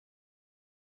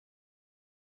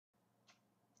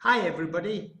Hi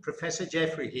everybody, Professor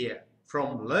Geoffrey here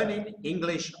from Learning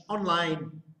English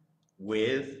Online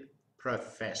with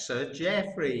Professor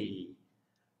Geoffrey.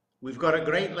 We've got a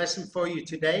great lesson for you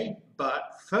today,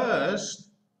 but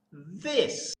first,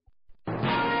 this.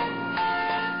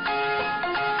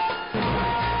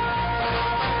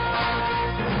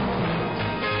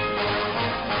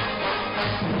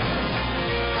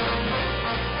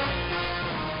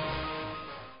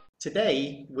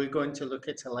 Today, we're going to look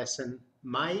at a lesson,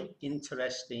 My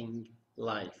Interesting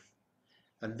Life.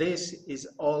 And this is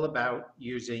all about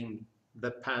using the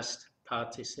past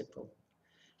participle.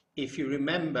 If you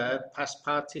remember, past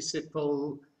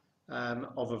participle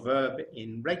of a verb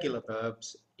in regular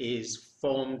verbs is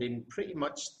formed in pretty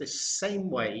much the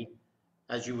same way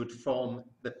as you would form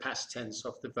the past tense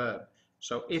of the verb.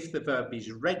 So if the verb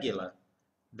is regular,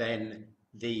 then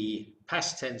the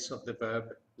past tense of the verb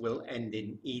will end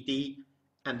in ed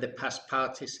and the past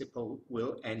participle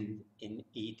will end in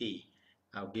ed.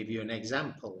 I'll give you an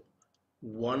example.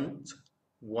 Want,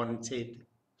 wanted,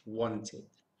 wanted.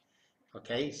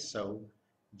 Okay, so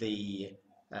the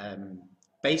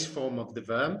base form of the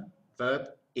verb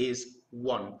is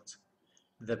want.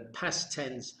 The past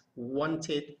tense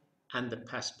wanted and the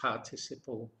past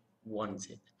participle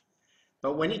wanted.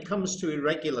 But when it comes to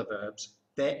irregular verbs,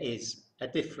 there is a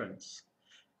difference.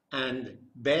 And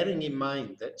bearing in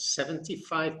mind that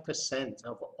 75%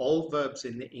 of all verbs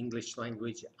in the English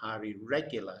language are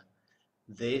irregular,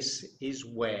 this is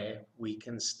where we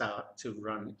can start to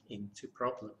run into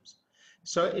problems.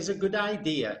 So it's a good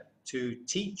idea to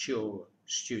teach your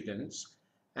students,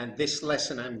 and this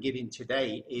lesson I'm giving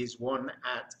today is one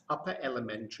at upper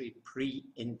elementary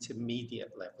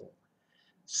pre-intermediate level.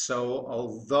 So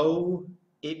although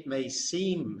it may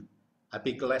seem a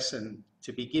big lesson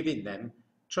to be giving them,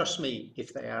 trust me,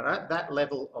 if they are at that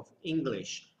level of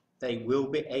English, they will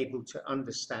be able to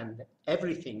understand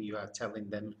everything you are telling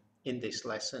them in this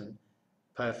lesson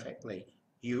perfectly.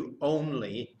 You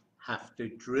only have to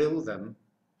drill them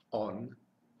on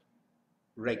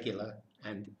regular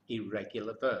and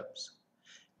irregular verbs.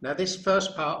 Now, this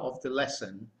first part of the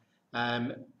lesson,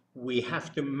 we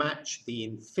have to match the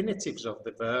infinitives of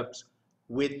the verbs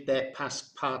with their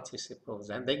past participles.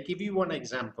 And they give you one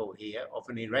example here of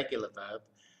an irregular verb,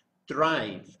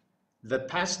 drive. The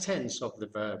past tense of the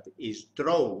verb is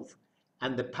drove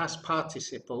and the past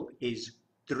participle is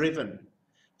driven.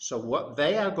 So what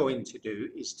they are going to do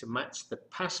is to match the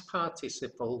past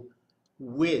participle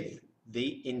with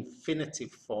the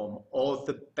infinitive form or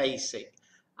the basic.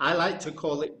 I like to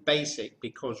call it basic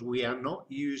because we are not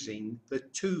using the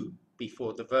to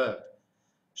before the verb.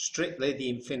 Strictly the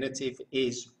infinitive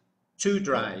is to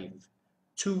drive,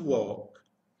 to walk,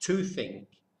 to think.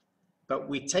 But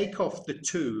we take off the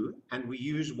to and we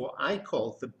use what I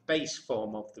call the base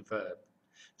form of the verb.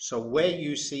 So where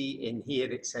you see in here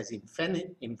it says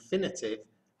infinitive,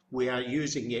 we are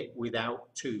using it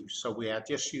without to. So we are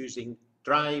just using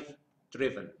drive,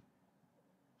 driven.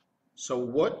 So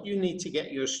what you need to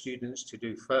get your students to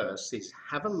do first is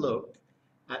have a look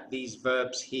at these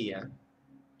verbs here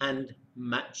and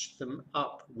match them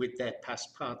up with their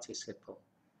past participle.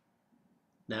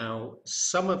 Now,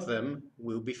 some of them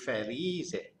will be fairly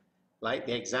easy. Like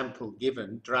the example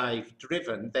given, drive,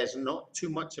 driven, there's not too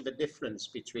much of a difference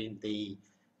between the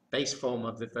base form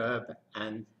of the verb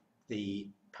and the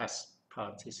past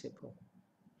participle.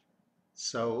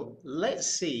 So let's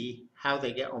see how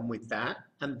they get on with that,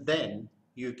 and then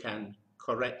you can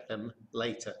correct them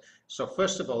later. So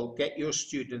first of all, get your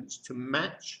students to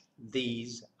match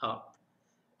these up.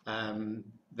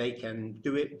 They can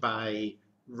do it by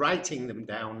writing them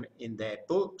down in their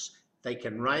books. They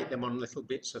can write them on little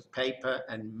bits of paper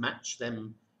and match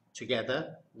them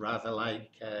together, rather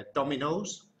like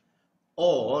dominoes.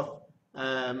 Or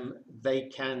they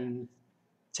can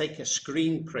take a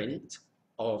screen print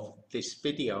of this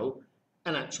video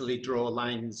and actually draw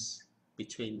lines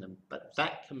between them. But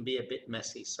that can be a bit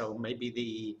messy. So maybe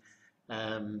the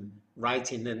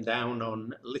writing them down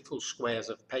on little squares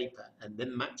of paper and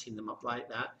then matching them up like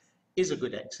that is a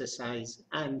good exercise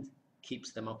and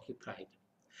keeps them occupied.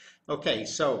 Okay,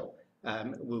 so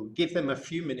we'll give them a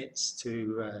few minutes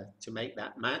to make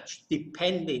that match.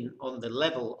 Depending on the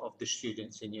level of the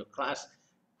students in your class,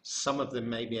 some of them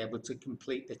may be able to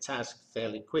complete the task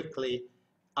fairly quickly,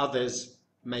 others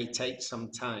may take some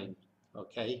time,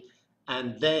 okay?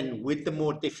 And then with the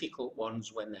more difficult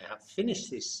ones, when they have finished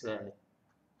this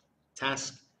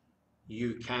task,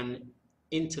 you can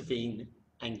intervene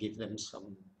and give them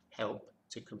some help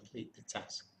to complete the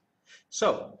task.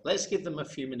 So let's give them a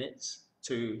few minutes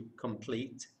to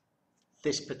complete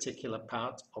this particular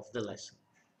part of the lesson.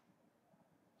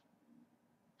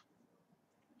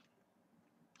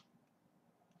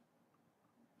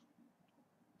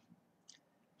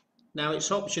 Now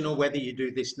it's optional whether you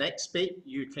do this next bit.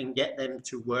 You can get them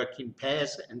to work in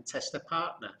pairs and test a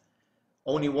partner.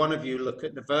 Only one of you look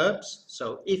at the verbs.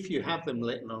 So if you have them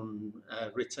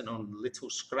written on little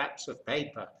scraps of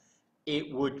paper,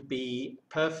 it would be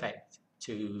perfect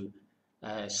to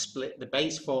split the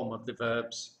base form of the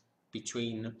verbs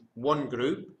between one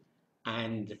group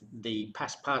and the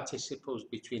past participles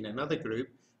between another group,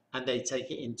 and they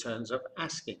take it in terms of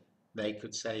asking. They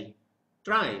could say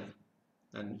drive,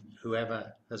 and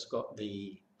whoever has got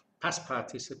the past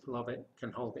participle of it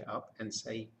can hold it up and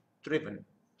say driven.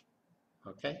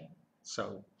 Okay,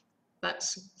 so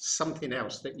that's something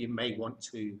else that you may want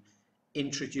to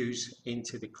introduce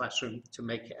into the classroom to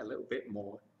make it a little bit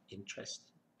more interesting.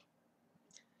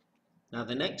 Now,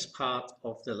 the next part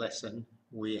of the lesson,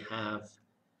 we have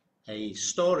a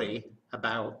story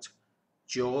about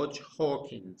George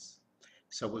Hawkins.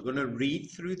 So we're going to read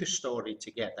through the story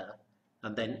together,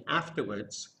 and then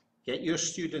afterwards get your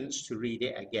students to read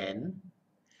it again,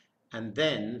 and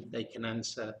then they can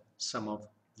answer some of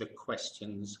the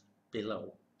questions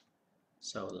below.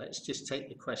 So let's just take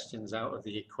the questions out of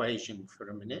the equation for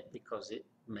a minute because it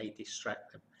may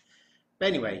distract them. But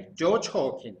anyway, George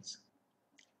Hawkins.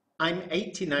 I'm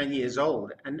 89 years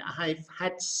old and I've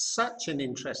had such an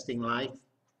interesting life.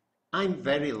 I'm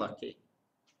very lucky.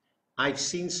 I've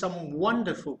seen some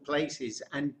wonderful places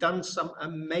and done some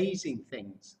amazing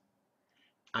things.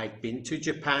 I've been to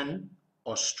Japan,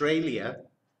 Australia,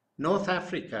 North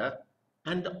Africa,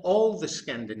 and all the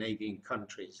Scandinavian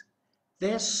countries.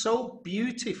 They're so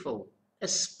beautiful,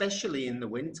 especially in the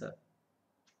winter.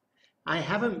 I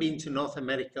haven't been to North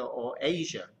America or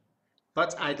Asia,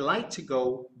 but I'd like to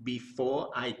go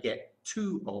before I get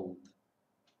too old.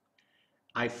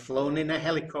 I've flown in a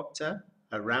helicopter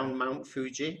around Mount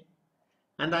Fuji,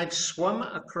 and I've swum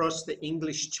across the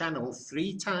English Channel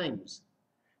 3 times,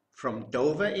 from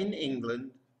Dover in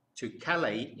England to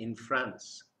Calais in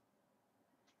France.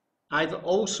 I've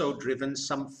also driven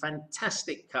some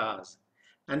fantastic cars,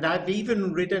 and I've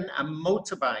even ridden a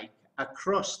motorbike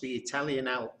across the Italian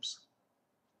Alps.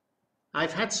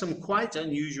 I've had some quite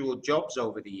unusual jobs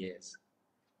over the years.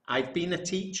 I've been a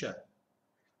teacher,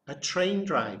 a train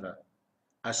driver,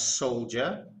 a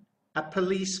soldier, a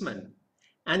policeman,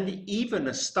 and even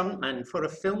a stuntman for a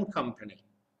film company.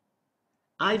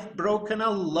 I've broken a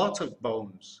lot of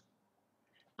bones.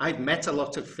 I've met a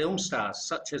lot of film stars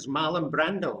such as Marlon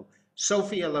Brando,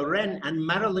 Sophia Loren, and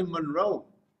Marilyn Monroe.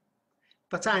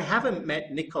 But I haven't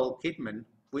met Nicole Kidman,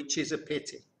 which is a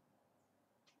pity.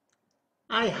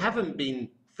 I haven't been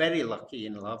very lucky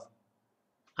in love.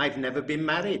 I've never been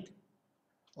married,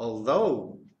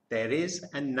 although there is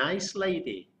a nice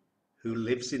lady who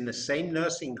lives in the same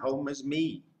nursing home as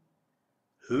me.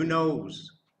 Who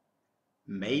knows?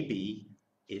 Maybe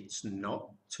it's not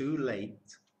too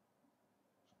late.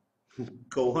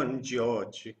 Go on,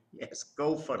 George. Yes,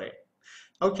 go for it.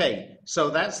 Okay, so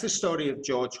that's the story of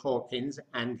George Hawkins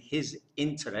and his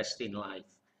interest in life.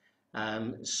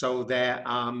 So there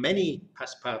are many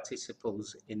past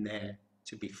participles in there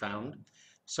to be found.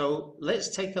 So let's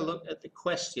take a look at the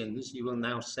questions you will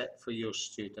now set for your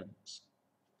students.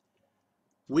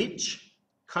 Which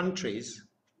countries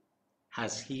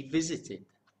has he visited?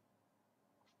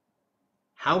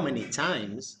 How many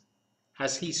times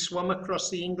has he swum across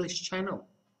the English Channel?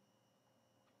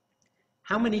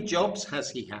 How many jobs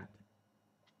has he had?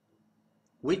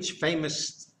 Which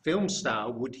famous film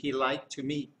star would he like to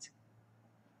meet?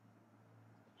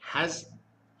 Has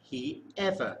he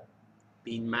ever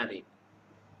been married?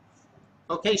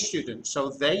 Okay, students, so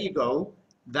there you go.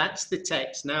 That's the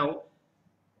text. Now,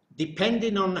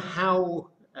 depending on how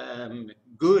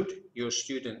good your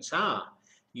students are,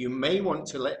 you may want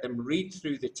to let them read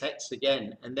through the text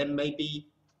again and then maybe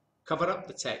cover up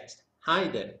the text,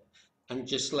 hide it, and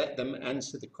just let them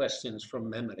answer the questions from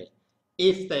memory.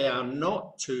 If they are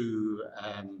not too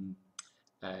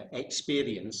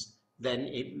experienced, then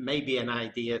it may be an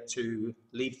idea to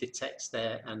leave the text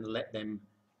there and let them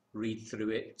read through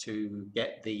it to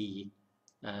get the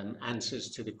answers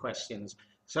to the questions.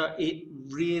 So it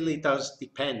really does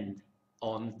depend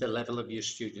on the level of your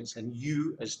students, and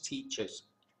you as teachers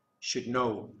should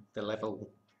know the level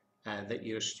that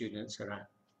your students are at.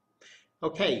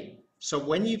 Okay, so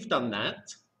when you've done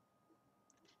that,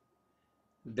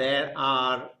 there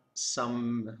are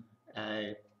some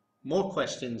more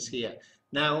questions here.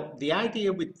 Now, the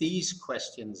idea with these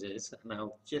questions is, and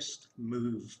I'll just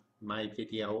move my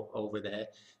video over there,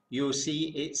 you'll see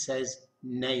it says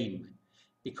name,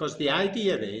 because the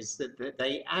idea is that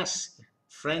they ask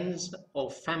friends or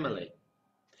family,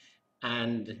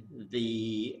 and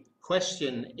the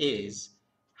question is,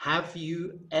 have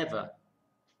you ever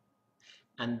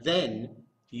And then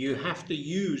you have to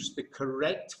use the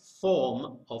correct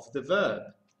form of the verb,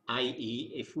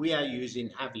 i.e., if we are using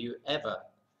have you ever,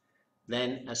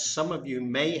 then as some of you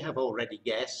may have already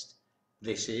guessed,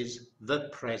 this is the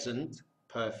present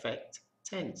perfect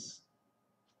tense.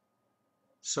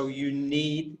 So you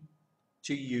need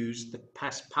to use the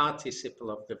past participle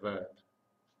of the verb.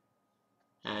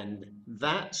 And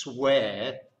that's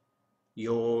where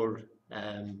your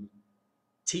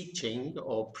teaching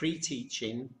or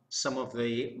pre-teaching some of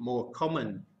the more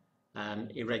common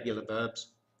irregular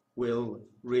verbs will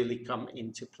really come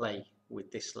into play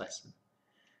with this lesson.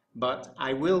 But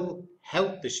I will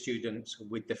help the students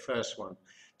with the first one.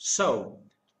 So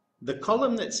the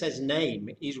column that says name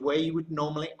is where you would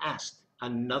normally ask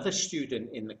another student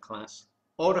in the class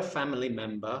or a family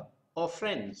member or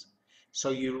friends.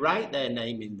 So you write their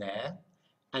name in there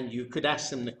and you could ask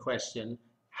them the question,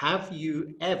 have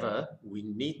you ever, we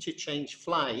need to change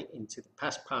fly into the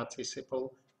past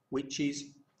participle, which is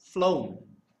flown.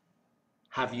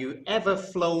 Have you ever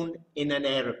flown in an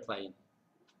aeroplane?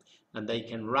 And they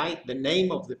can write the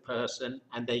name of the person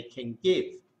and they can give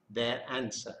their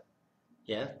answer.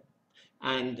 Yeah.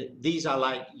 And these are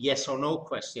like yes or no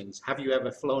questions. Have you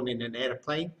ever flown in an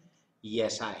airplane?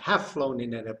 Yes, I have flown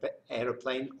in an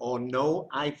airplane. Or no,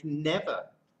 I've never.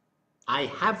 I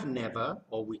have never,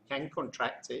 or we can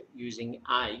contract it using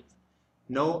I've.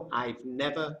 No, I've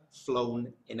never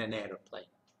flown in an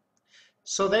airplane.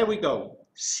 So there we go.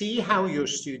 See how your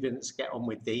students get on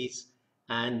with these.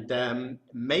 And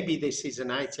maybe this is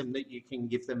an item that you can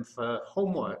give them for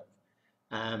homework.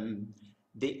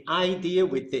 The idea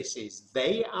with this is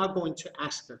they are going to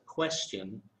ask a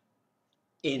question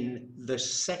in the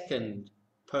second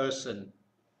person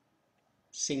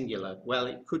singular. Well,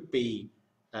 it could be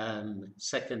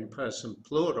second person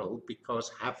plural,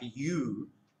 because have you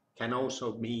can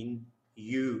also mean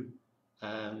you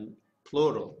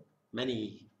plural,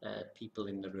 many people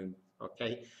in the room,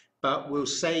 okay? But we'll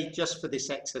say just for this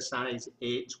exercise,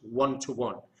 it's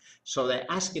one-to-one. So they're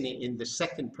asking it in the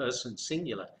second person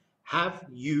singular. Have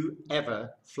you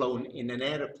ever flown in an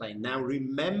aeroplane? Now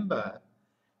remember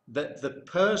that the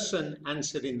person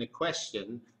answering the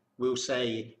question will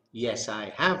say, yes,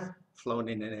 I have flown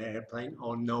in an airplane,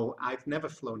 or no, I've never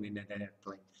flown in an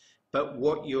airplane. But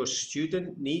what your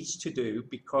student needs to do,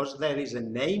 because there is a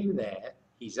name there,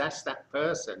 he's asked that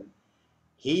person,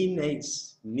 he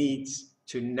needs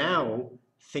to now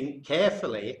think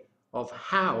carefully of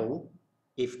how,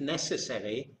 if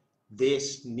necessary,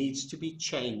 this needs to be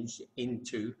changed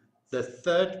into the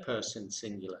third person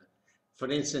singular. For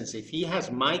instance, if he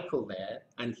has Michael there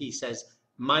and he says,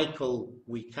 Michael,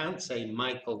 we can't say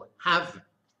Michael have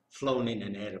flown in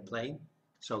an airplane.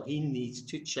 So he needs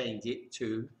to change it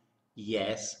to,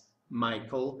 yes,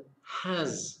 Michael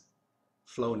has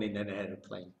flown in an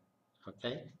airplane.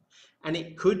 Okay? And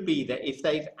it could be that if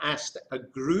they've asked a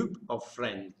group of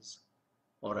friends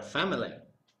or a family,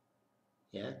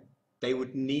 yeah, they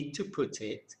would need to put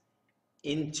it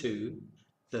into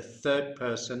the third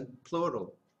person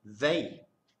plural, they.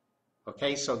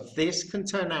 Okay, so this can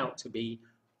turn out to be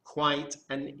quite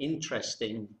an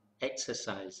interesting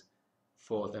exercise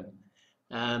for them.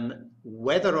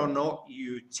 Whether or not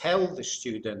you tell the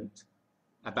student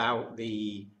about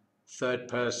the third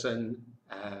person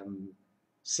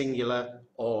singular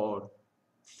or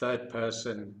third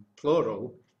person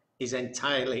plural is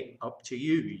entirely up to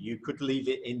you. You could leave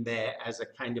it in there as a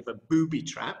kind of a booby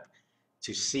trap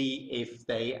to see if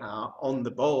they are on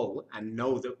the ball and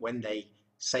know that when they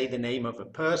say the name of a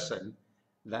person,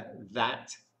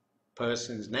 that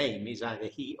person's name is either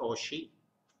he or she.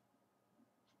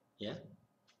 Yeah.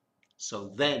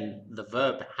 So then the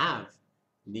verb have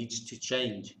needs to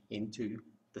change into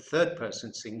the third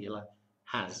person singular,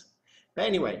 has. But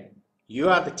anyway, you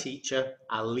are the teacher.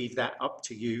 I'll leave that up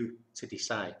to you to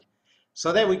decide.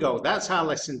 So there we go. That's our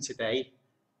lesson today.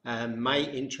 My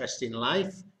interest in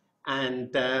life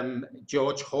and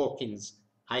George Hawkins.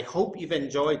 I hope you've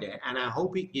enjoyed it, and I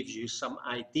hope it gives you some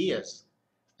ideas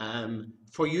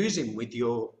for using with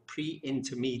your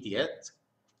pre-intermediate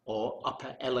or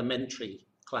upper elementary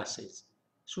classes.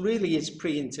 It really is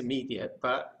pre-intermediate,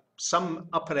 but some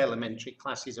upper elementary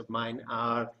classes of mine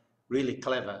are really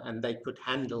clever and they could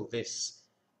handle this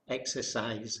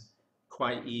exercise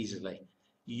quite easily.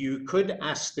 You could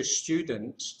ask the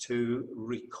students to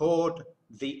record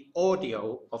the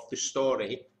audio of the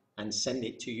story and send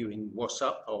it to you in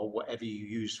WhatsApp or whatever you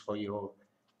use for your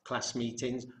class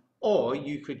meetings, or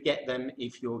you could get them,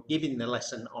 if you're giving the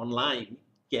lesson online,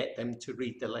 get them to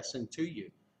read the lesson to you,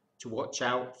 to watch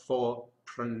out for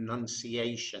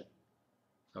pronunciation,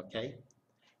 okay?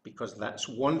 because that's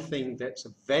one thing that's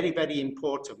very, very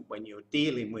important when you're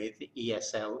dealing with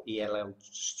ESL, ELL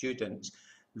students,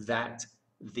 that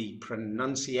the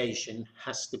pronunciation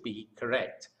has to be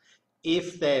correct.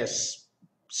 If they're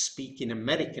speaking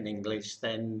American English,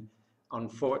 then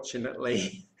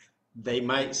unfortunately they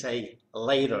might say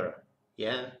later,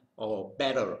 yeah, or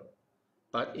better.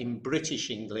 But in British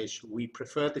English, we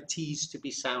prefer the T's to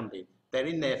be sounded. They're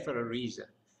in there for a reason.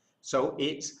 So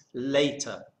it's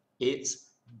later, it's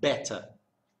better.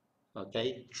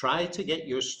 Okay, try to get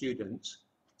your students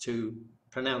to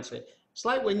pronounce it. It's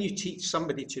like when you teach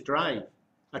somebody to drive.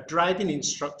 A driving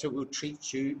instructor will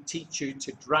teach you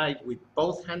to drive with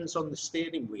both hands on the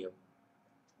steering wheel.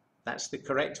 That's the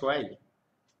correct way.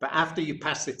 But after you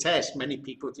pass the test, many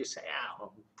people just say,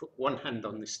 oh, put one hand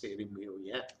on the steering wheel,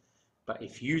 yeah? But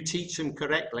if you teach them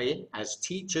correctly, as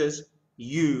teachers,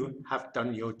 you have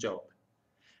done your job.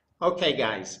 Okay,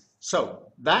 guys,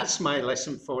 so that's my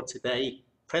lesson for today.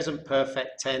 Present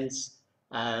perfect tense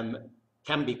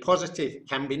can be positive,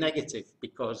 can be negative,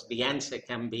 because the answer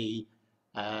can be,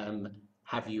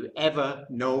 have you ever?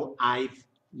 No, I've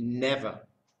never.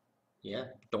 Yeah,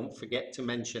 don't forget to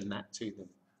mention that to them,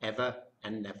 ever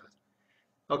and never.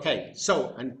 Okay,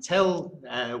 so until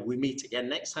we meet again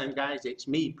next time, guys, it's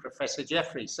me, Professor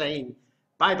Geoffrey, saying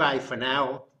bye-bye for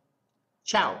now.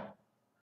 Ciao.